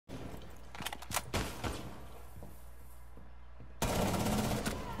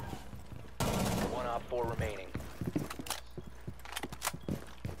remaining.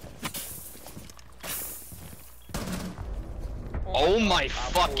 Oh my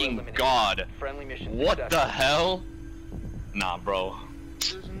fucking god. Friendly mission What successful. the hell? Nah, bro.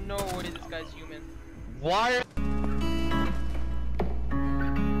 There's no way this guy's human. Why?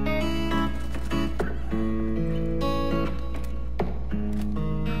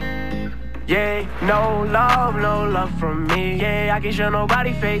 Yeah, no love from me. Yeah, I can't show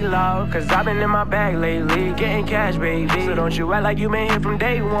nobody fake love, cause I've been in my bag lately, getting cash, baby. So don't you act like you been here from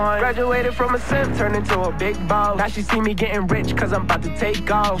day one. Graduated from a simp, turned into a big boss. Now she see me getting rich, cause I'm about to take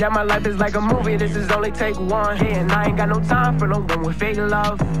off. Yeah, my life is like a movie, this is only take one. Yeah, and I ain't got no time for no one with fake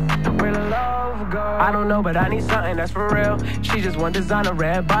love. Where the love go? I don't know, but I need something that's for real. She just want designer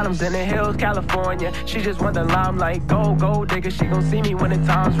red bottoms in the hills, California. She just want the limelight, gold digger. She gon' see me when the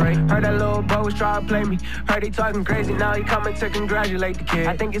time's right. Heard that little boy was try to play me. Heard he talking crazy, now he coming to congratulate the kid.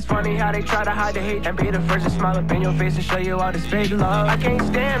 I think it's funny how they try to hide the hate and be the first to smile up in your face and show you all this fake love. I can't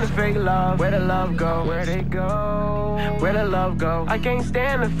stand this fake love. Where the love go? Where they go? Where the love go? I can't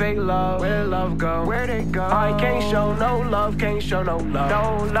stand the fake love. Where the love go? Where they go? I can't show no love, can't show no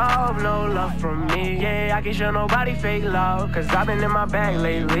love. No love from me. Yeah, I can't show nobody fake love, cause I've been in my bag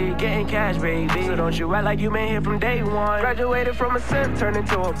lately, getting cash, baby. So don't you act like you been here from day one. Graduated from a simp, turned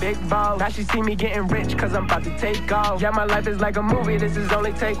into a big boss. Now she see me getting rich, cause I'm about to take off. Yeah, my life is like a movie, this is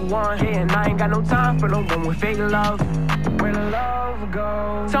only take one. Yeah, and I ain't got no time for no one with fake love. Where the love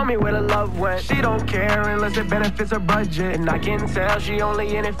go? Tell me where the love went. She don't care unless it benefits her budget, and I can tell she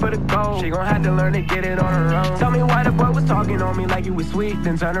only in it for the gold. She gon' have to learn to get it on her own. Tell me why the boy was talking on me like he was sweet,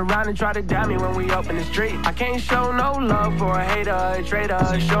 then turn around and try to doubt me when we up in the street. I can't show no love for a hater, a traitor.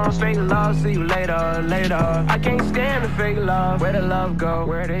 Show 'em fake love, see you later. I can't stand the fake love. Where the love go?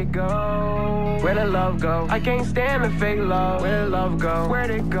 Where they go? Where the love go? I can't stand the fake love. Where the love go? Where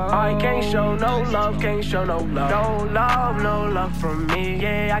they go? I can't show no love, can't show no love. No love from me.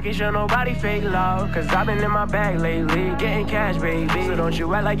 Yeah, I can't show nobody fake love, cause I've been in my bag lately, getting cash, baby. So don't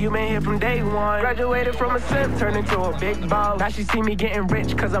you act like you been here from day one. Graduated from a simp, turned into a big boss. Now she see me getting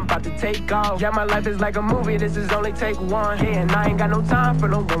rich, cause I'm about to take off. Yeah, my life is like a movie, this is only take one. Yeah, and I ain't got no time for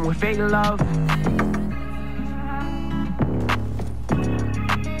no one with fake love.